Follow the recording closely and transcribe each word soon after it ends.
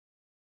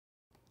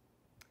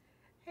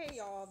Hey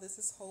y'all, this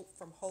is Hope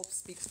from Hope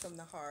Speaks from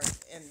the Heart,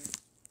 and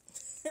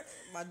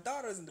my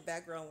daughter's in the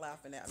background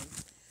laughing at me.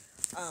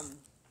 Um,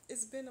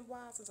 it's been a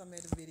while since I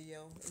made a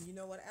video, and you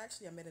know what?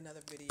 Actually, I made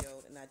another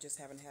video, and I just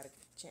haven't had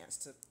a chance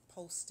to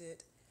post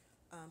it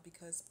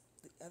because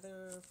the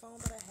other phone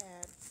that I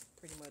had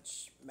pretty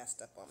much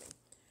messed up on me.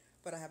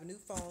 But I have a new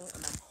phone,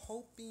 and I'm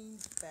hoping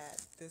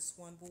that this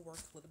one will work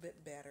a little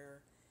bit better.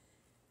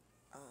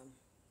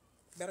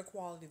 Better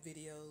quality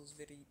videos,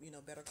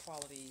 better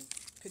quality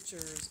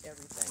pictures,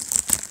 everything.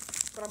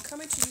 But I'm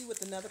coming to you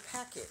with another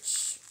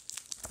package.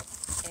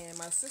 And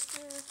my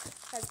sister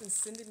has been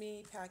sending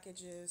me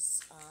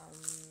packages.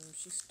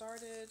 She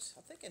started,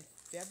 I think in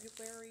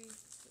February.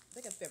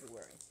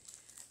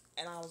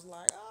 And I was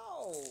like,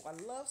 oh, I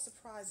love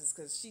surprises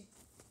because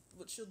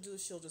what she'll do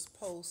is she'll just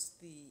post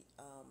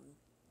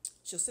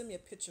she'll send me a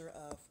picture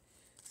of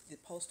the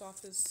post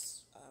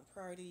office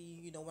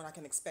priority, when I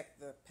can expect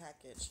the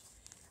package.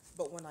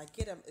 But when I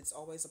get them, it's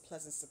always a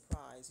pleasant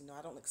surprise.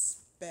 I don't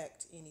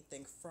expect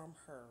anything from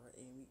her,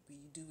 and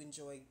we do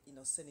enjoy,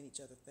 sending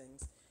each other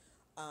things.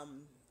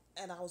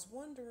 And I was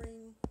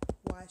wondering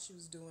why she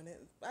was doing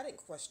it. I didn't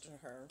question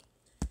her.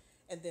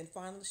 And then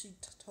finally she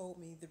told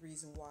me the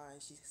reason why.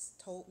 She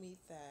told me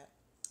that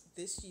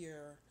this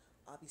year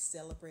I'll be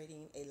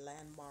celebrating a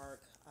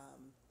landmark.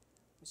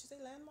 Did she say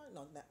landmark?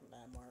 No, not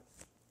landmark.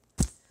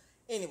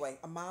 Anyway,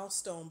 a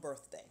milestone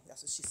birthday.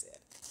 That's what she said.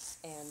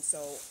 And so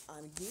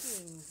I'm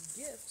getting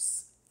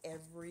gifts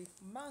every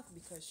month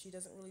because she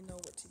doesn't really know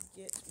what to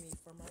get me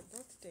for my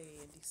birthday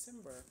in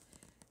December.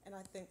 And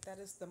I think that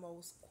is the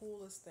most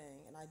coolest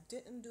thing. And I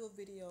didn't do a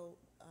video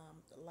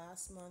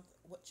last month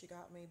what she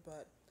got me,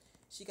 but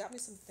she got me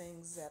some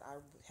things that I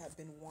had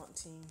been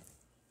wanting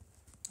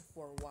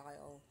for a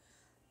while.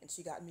 And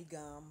she got me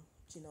gum.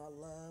 I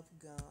love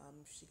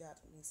gum. She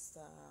got me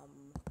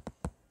some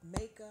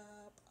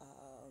makeup.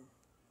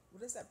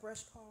 What is that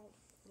brush called?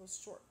 A little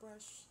short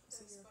brush. The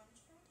sponge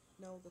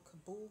brush? No, the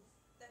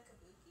The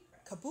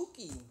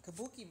kabuki brush.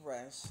 Kabuki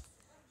brush.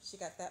 She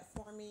got that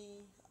for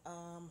me.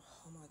 Oh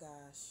my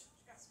gosh.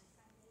 She got some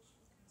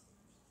foundation,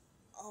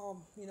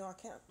 concealer.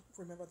 I can't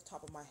remember the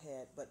top of my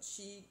head, but what's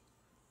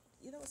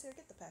here?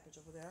 Get the package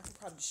over there. I can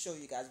probably show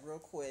you guys real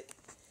quick.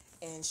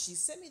 And she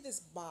sent me this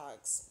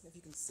box, if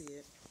you can see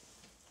it.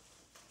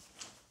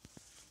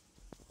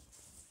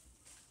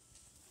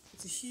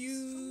 It's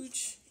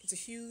a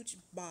huge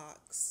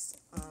box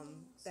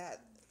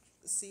that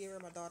Sierra,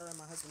 my daughter, and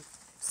my husband.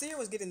 Sierra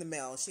was getting the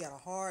mail. She had a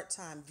hard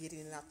time getting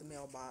it out the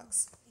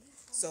mailbox.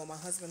 So my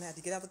husband had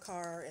to get out of the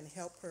car and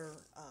help her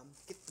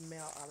get the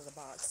mail out of the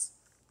box.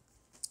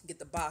 Get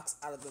the box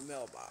out of the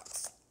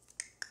mailbox.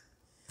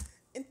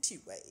 In two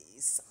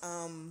ways.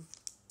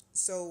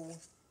 So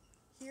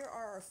here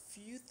are a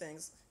few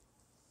things.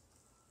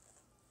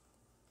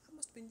 I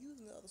must have been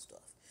using the other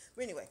stuff.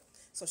 But anyway,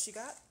 so she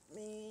got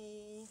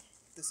me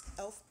this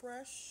e.l.f.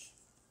 brush.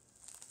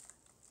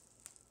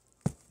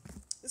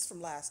 This is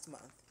from last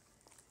month.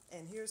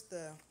 And here's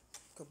the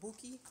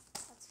kabuki.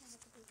 That's not a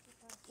kabuki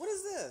brush. What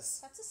is this?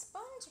 That's a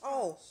sponge brush.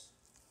 Oh.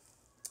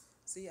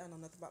 See, I know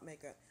nothing about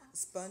makeup. A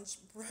sponge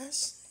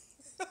brush.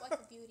 Like a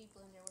beauty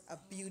blender with a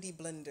beauty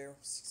blender,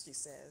 she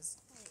says.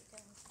 There you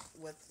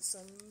go. With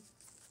some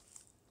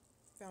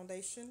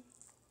foundation.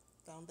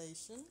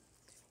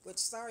 Which,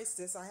 sorry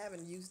sis, I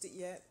haven't used it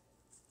yet.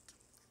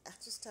 I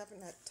just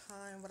haven't had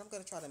time, but I'm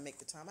going to try to make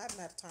the time. I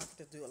haven't had time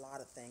to do a lot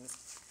of things.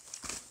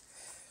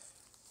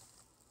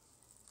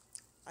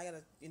 I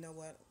gotta, you know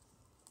what?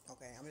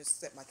 Okay, I'm going to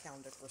set my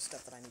calendar for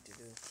stuff that I need to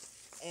do.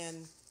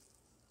 And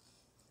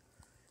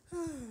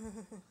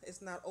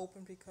it's not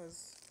open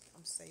because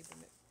I'm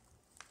saving it.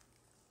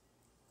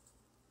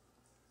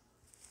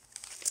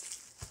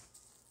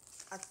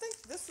 I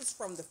think this is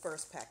from the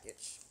first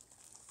package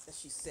that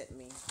she sent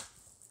me.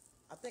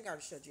 I think I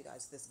already showed you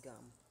guys this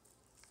gum.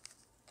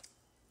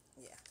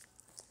 Yeah.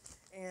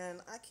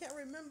 And I can't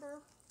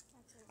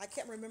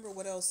remember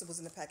what else was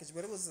in the package,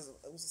 but it was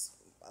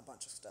a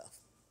bunch of stuff.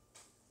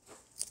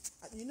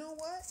 You know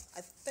what?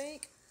 I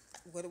think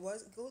what it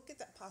was, go get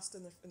that pasta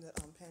in the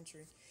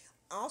pantry.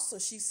 Also,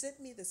 she sent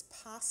me this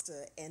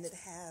pasta, and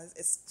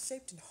it's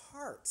shaped in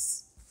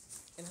hearts.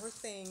 And her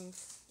thing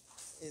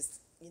is,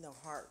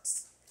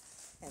 hearts.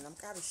 And I'm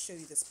gotta show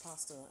you this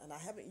pasta, and I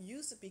haven't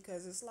used it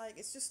because it's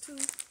just too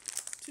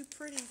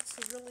pretty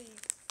to really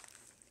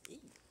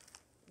eat.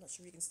 I'm not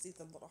sure if you can see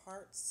the little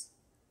hearts.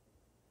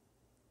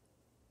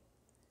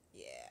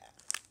 Yeah,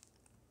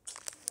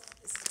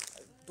 it's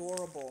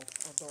adorable.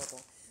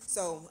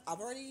 So I've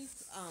already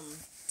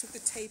took the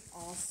tape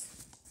off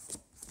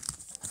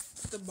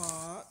the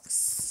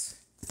box,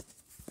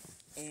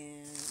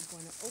 and I'm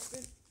going to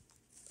open.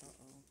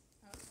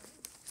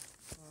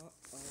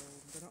 I'm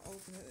gonna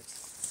open it.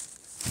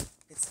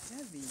 It's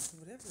heavy,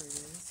 whatever it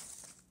is.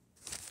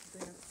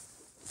 Then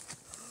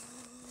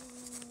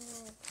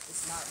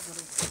it's not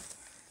really.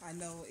 I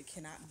know it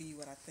cannot be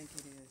what I think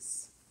it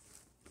is.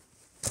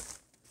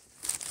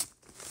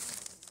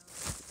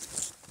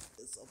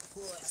 It's a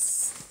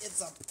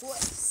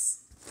puss.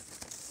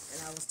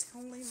 And I was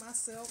telling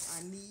myself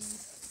I need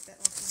that.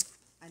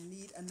 Okay. I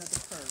need another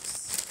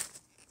purse.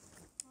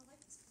 I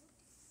like this book.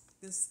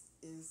 This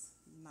is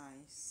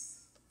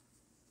nice.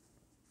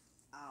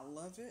 I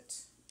love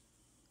it.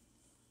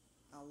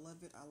 I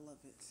love it. I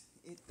love it.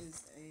 It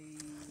is a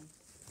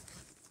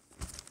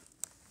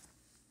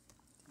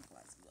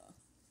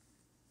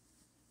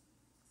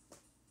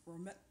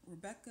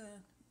Rebecca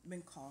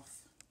Minkoff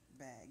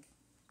bag.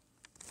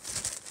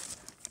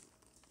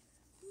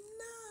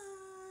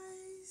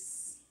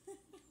 Nice.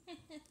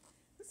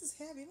 This is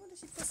heavy. I wonder if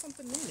she put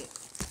something in it.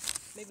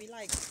 Maybe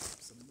like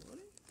some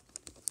money.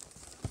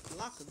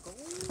 Block of gold.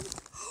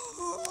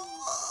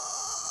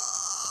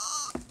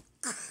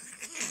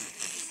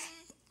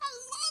 I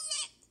love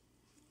it.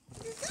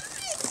 You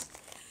guys,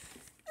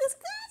 it's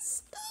got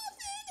stuff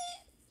in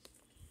it.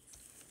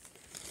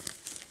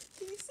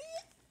 Can you see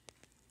it?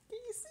 Can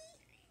you see?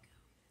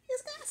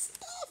 It's got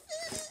stuff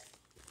in it.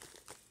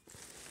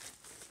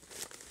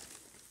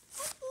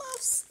 I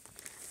love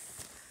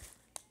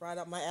right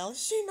up my alley.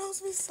 She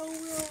knows me so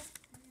well.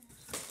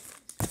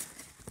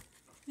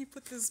 You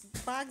put this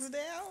box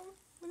down.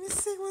 Let me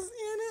see what's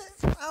in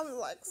it. I'm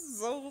like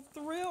so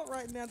thrilled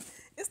right now.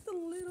 It's the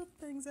little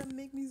things that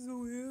make me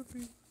so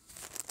happy.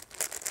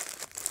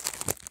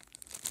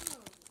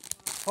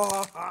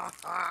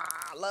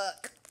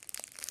 Look.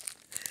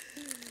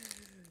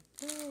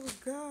 Oh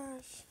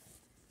gosh.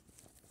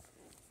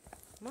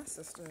 My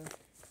sister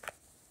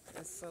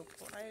is so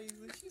crazy.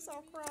 She's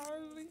so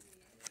crazy.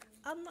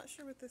 I'm not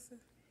sure what this is.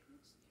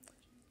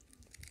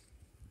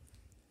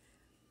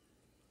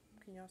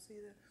 Can y'all see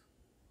this?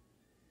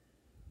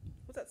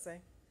 What's that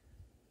say?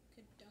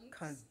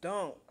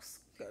 Kadunks.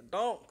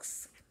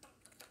 Kadunks.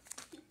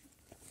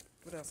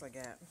 What else I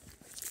got?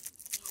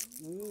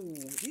 Ooh,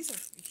 these are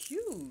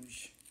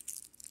huge.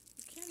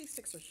 The candy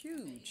sticks are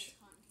huge.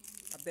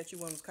 I bet you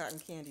one was cotton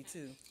candy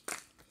too.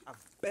 I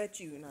bet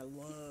you, and I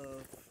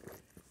love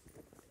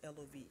LOVE,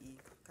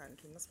 cotton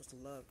candy. I'm not supposed to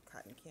love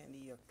cotton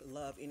candy or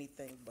love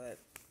anything, but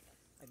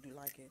I do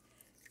like it.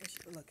 And she,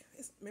 look,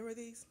 remember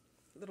these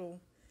little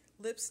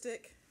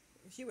lipstick?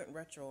 She went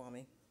retro on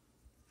me.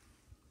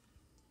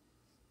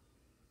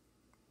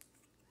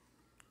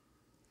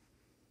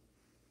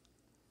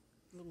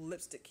 Little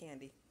lipstick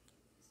candy.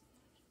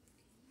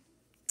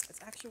 It's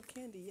actual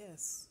candy,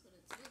 yes. But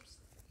it's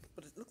lipstick.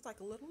 But it looks like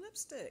a little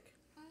lipstick.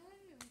 Oh,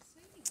 I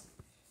see.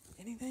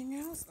 Anything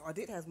else? Oh,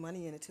 it has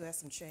money in it too. It has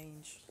some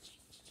change.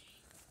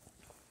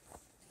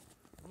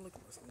 I'm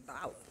looking for some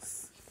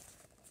dollars.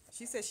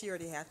 She said she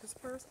already had this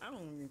purse. I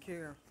don't even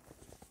care.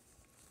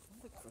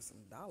 I'm looking for some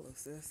dollars,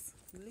 sis.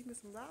 You leave me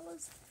some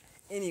dollars?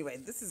 Anyway,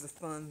 this is a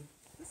fun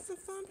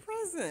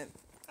present.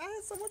 I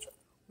had so much.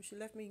 She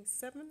left me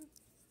 7.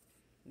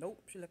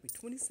 Nope, she left me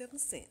 27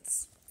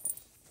 cents.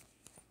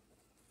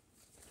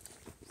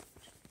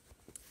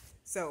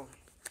 So,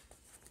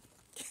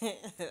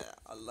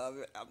 I love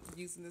it. I'm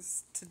using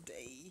this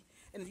today.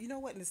 And you know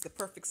what? And it's the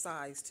perfect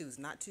size, too. It's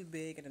not too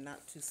big and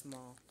not too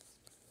small.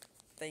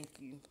 Thank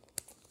you.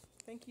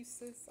 Thank you,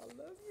 sis. I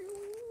love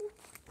you.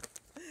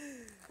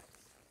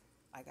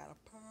 I got a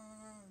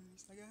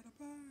purse. I got a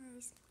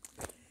purse.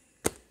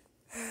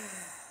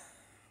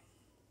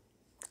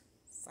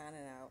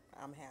 Signing out.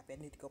 I'm happy.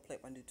 I need to go play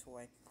with my new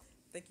toy.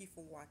 Thank you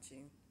for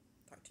watching.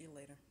 Talk to you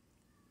later.